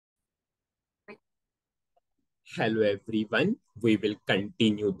Hello everyone, we will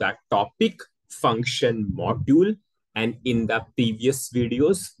continue the topic function module, and in the previous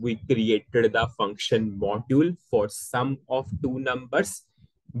videos we created the function module for sum of two numbers.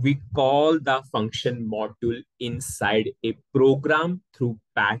 We call the function module inside a program through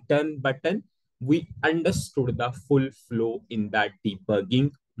pattern button. We understood the full flow in the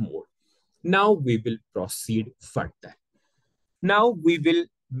debugging mode. Now we will proceed further. Now we will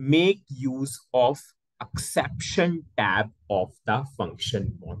make use of exception tab of the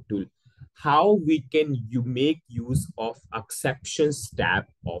function module. How we can make use of exceptions tab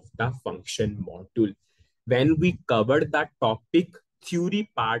of the function module. When we covered the topic theory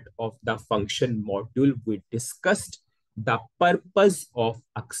part of the function module, we discussed the purpose of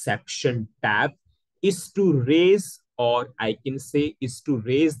exception tab is to raise, or I can say is to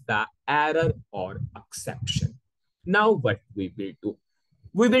raise the error or exception. Now what we will do?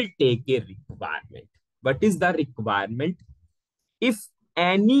 We will take a requirement. What is the requirement? If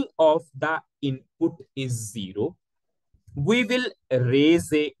any of the input is zero, we will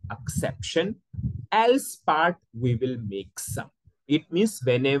raise a exception, else part we will make sum. It means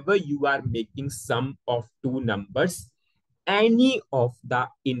whenever you are making sum of two numbers, any of the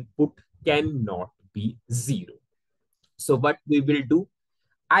input cannot be zero. So what we will do?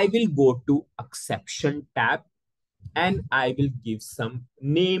 I will go to exception tab and I will give some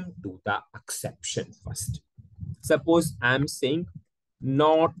name to the exception first. Suppose I'm saying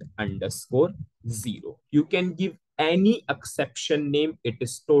not underscore zero. You can give any exception name. It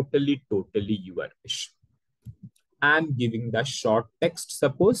is totally your wish. I'm giving the short text.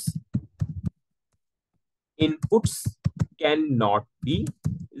 Suppose inputs cannot be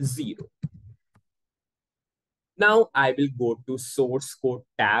zero. Now I will go to source code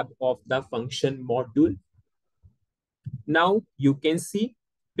tab of the function module. Now you can see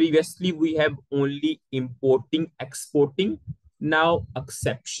previously we have only importing, exporting. Now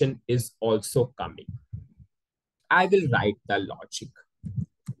exception is also coming. I will write the logic.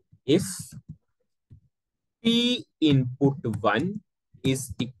 If P input 1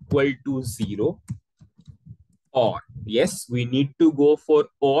 is equal to 0, or yes, we need to go for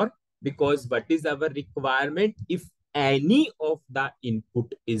or, because what is our requirement? If any of the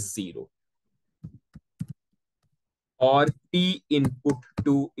input is 0, or P input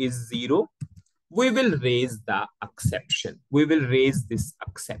 2 is 0, we will raise the exception. We will raise this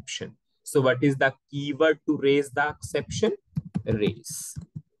exception. So what is the keyword to raise the exception? Raise.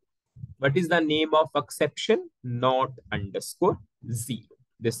 What is the name of exception? Not underscore 0.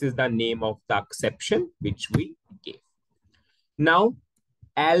 This is the name of the exception which we gave. Now,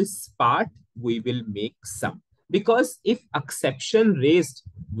 else part, we will make sum. Because if exception raised,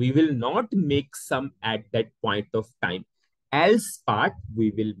 we will not make sum at that point of time. Else part,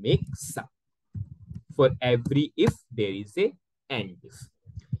 we will make sum. For every if, there is a and if.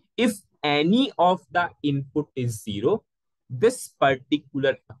 If any of the input is 0, this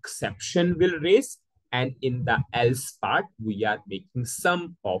particular exception will raise, and in the else part, we are making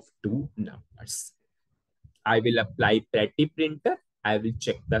sum of two numbers. I will apply pretty printer. I will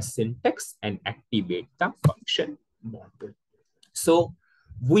check the syntax and activate the function module. So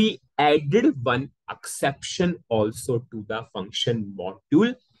we added one exception also to the function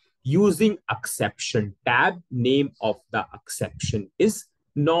module using exception tab. Name of the exception is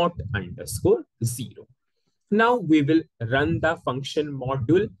not underscore 0. Now we will run the function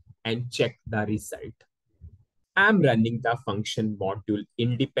module and check the result. I'm running the function module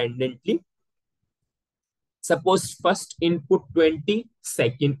independently. Suppose first input 20,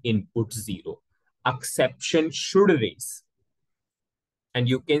 second input 0. Exception should raise. And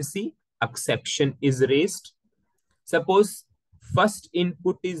you can see exception is raised. Suppose first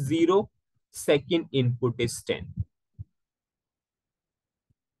input is 0, second input is 10.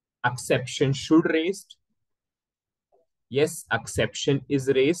 Exception should raised. Yes, exception is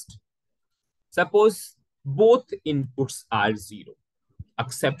raised. Suppose both inputs are 0.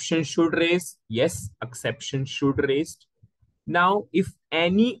 Exception should raise. Yes, exception should raised. Now, if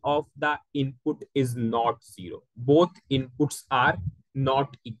any of the input is not 0, both inputs are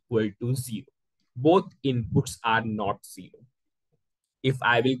not equal to 0. Both inputs are not 0. If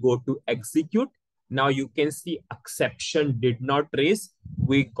I will go to execute, now you can see exception did not raise.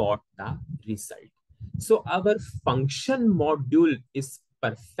 We got the result. So our function module is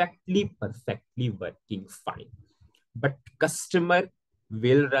perfectly working fine. But customer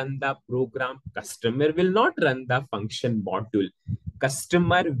will run the program. Customer will not run the function module.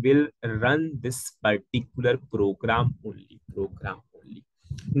 Customer will run this particular program only.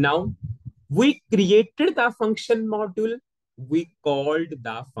 Now, we created the function module. we called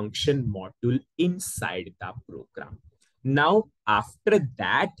the function module inside the program. Now, after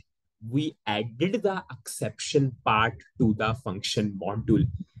that, we added the exception part to the function module.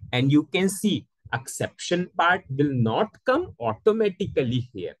 And you can see exception part will not come automatically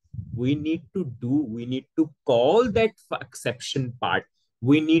here. We need to call that exception part.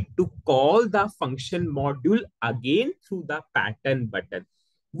 We need to call the function module again through the pattern button.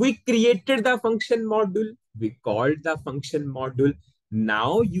 We created the function module. We called the function module.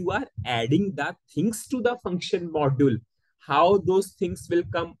 Now you are adding the things to the function module. How those things will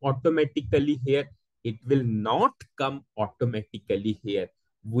come automatically here? It will not come automatically here.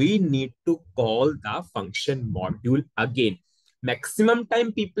 We need to call the function module again. Maximum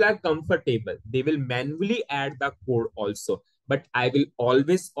time people are comfortable. They will manually add the code also. But I will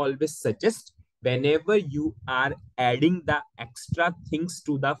always suggest whenever you are adding the extra things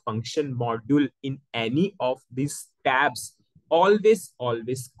to the function module in any of these tabs, always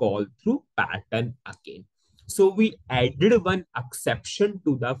call through pattern again. So we added one exception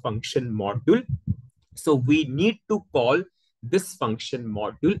to the function module. So we need to call this function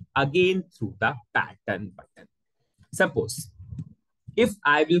module again through the pattern button. Suppose if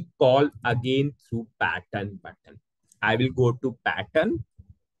I will call again through pattern button, I will go to pattern.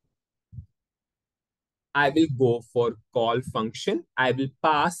 I will go for call function. I will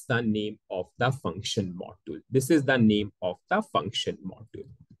pass the name of the function module. This is the name of the function module.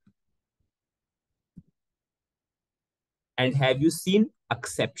 And have you seen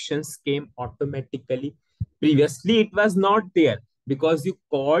exceptions came automatically? Previously, it was not there because you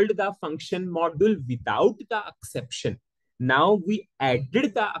called the function module without the exception. Now we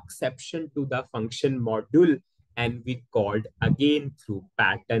added the exception to the function module and we called again through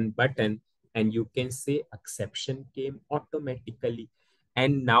pattern button, and you can say exception came automatically.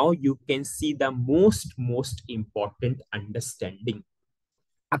 And now you can see the most important understanding.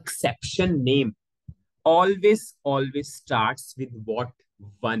 Exception name always starts with what?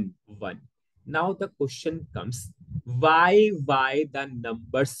 One. Now the question comes, why the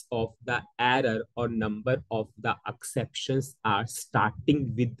numbers of the error or number of the exceptions are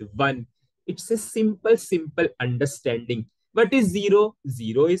starting with one? It's a simple understanding. What is zero?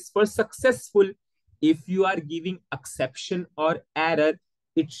 Zero is for successful. If you are giving exception or error,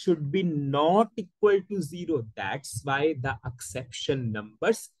 it should be not equal to zero. That's why the exception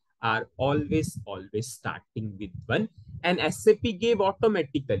numbers are always starting with one, and SAP gave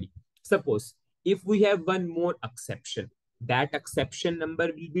automatically. Suppose if we have one more exception, that exception number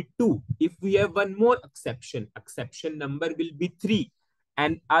will be 2. If we have one more exception number will be 3,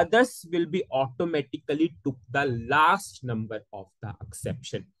 and others will be automatically took the last number of the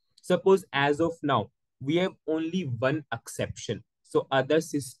exception. Suppose as of now we have only one exception, so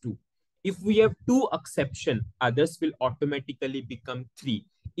others is 2. If we have 2 exception, others will automatically become 3.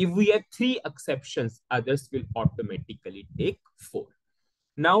 If we have 3 exceptions, others will automatically take 4.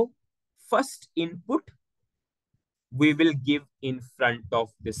 Now, first input we will give in front of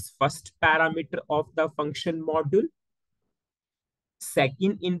this first parameter of the function module.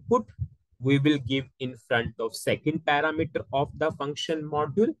 Second input we will give in front of second parameter of the function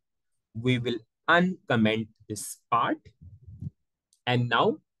module. We will uncomment this part. And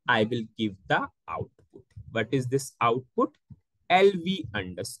now I will give the output. What is this output? LV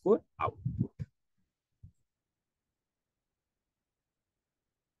underscore output.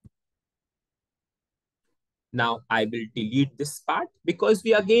 Now I will delete this part because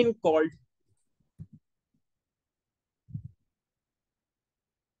we again called.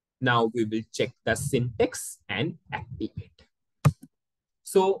 Now we will check the syntax and activate.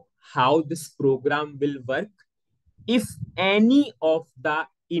 So how this program will work? If any of the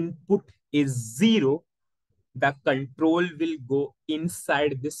input is 0, the control will go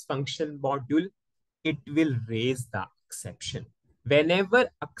inside this function module. It will raise the exception. Whenever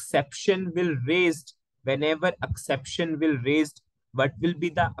exception will raised, what will be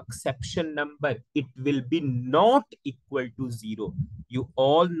the exception number? It will be not equal to 0. You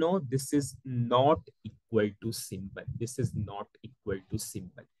all know this is not equal to symbol. This is not equal to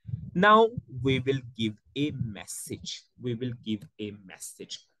symbol. Now we will give a message.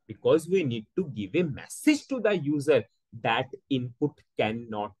 Because we need to give a message to the user that input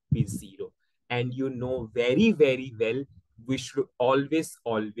cannot be 0. And you know very well, we should always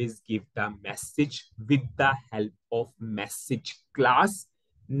give the message with the help of message class.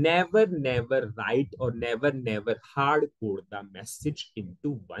 Never write or never hard code the message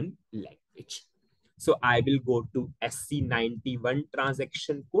into one language. So I will go to SC91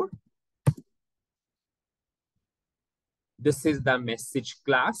 transaction code. This is the message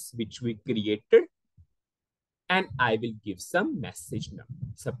class which we created. and I will give some message number.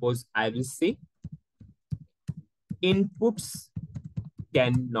 Suppose I will say inputs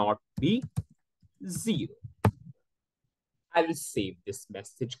cannot be 0. I will save this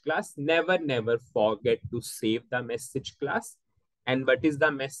message class. Never forget to save the message class. And what is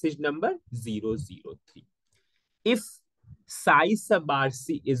the message number? 003. If psi sub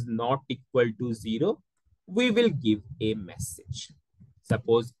rc is not equal to 0, we will give a message.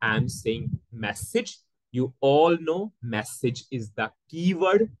 Suppose I am saying message. You all know message is the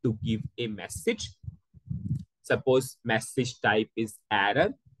keyword to give a message. Suppose message type is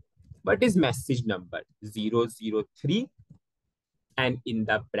error. What is message number? 003. And in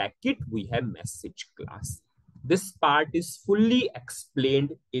the bracket, we have message class. This part is fully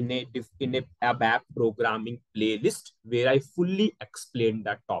explained in a ABAP programming playlist where I fully explained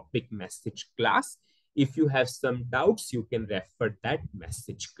the topic message class. If you have some doubts, you can refer that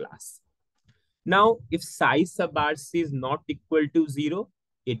message class. Now, if psi sub rc is not equal to 0,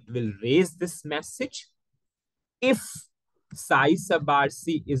 it will raise this message. If psi sub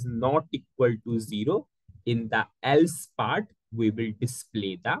rc is not equal to 0, in the else part, we will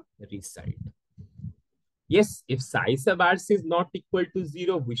display the result. Yes, if psi sub rc is not equal to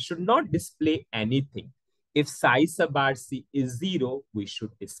 0, we should not display anything. If psi sub rc is 0, we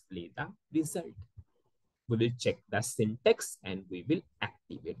should display the result. We will check the syntax and we will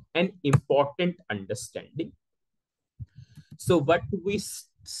activate. An important understanding. So what we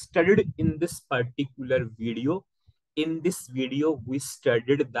studied in this particular video, we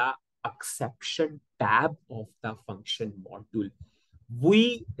studied the exception tab of the function module.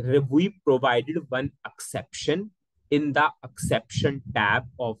 We provided one exception in the exception tab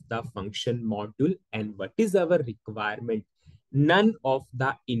of the function module. And what is our requirement? None of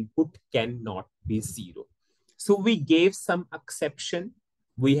the input cannot be 0. So we gave some exception.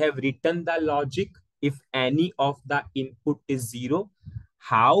 We have written the logic. If any of the input is 0,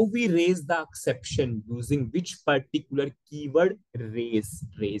 how we raise the exception, using which particular keyword? Raise.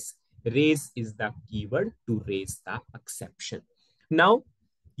 Raise is the keyword to raise the exception. Now,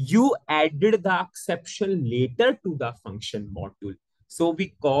 you added the exception later to the function module. So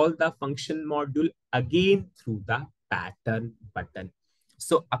we call the function module again through the pattern button.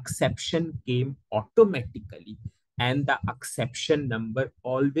 So exception came automatically, and the exception number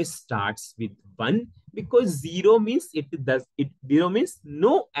always starts with 1, because 0 means 0 means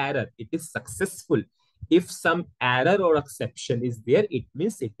no error, it is successful. If some error or exception is there, it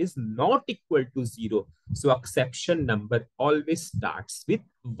means it is not equal to 0. So exception number always starts with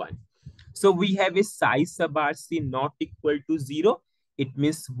 1. So we have a psi sub rc not equal to 0. It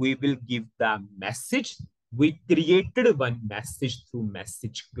means we will give the message. We created one message through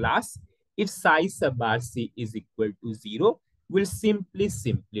message class. If psi sub rc is equal to 0, we'll simply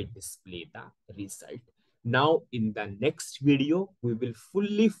display the result. Now, in the next video, we will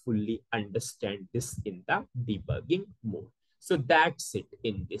fully understand this in the debugging mode. So that's it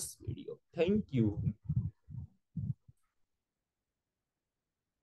in this video. Thank you.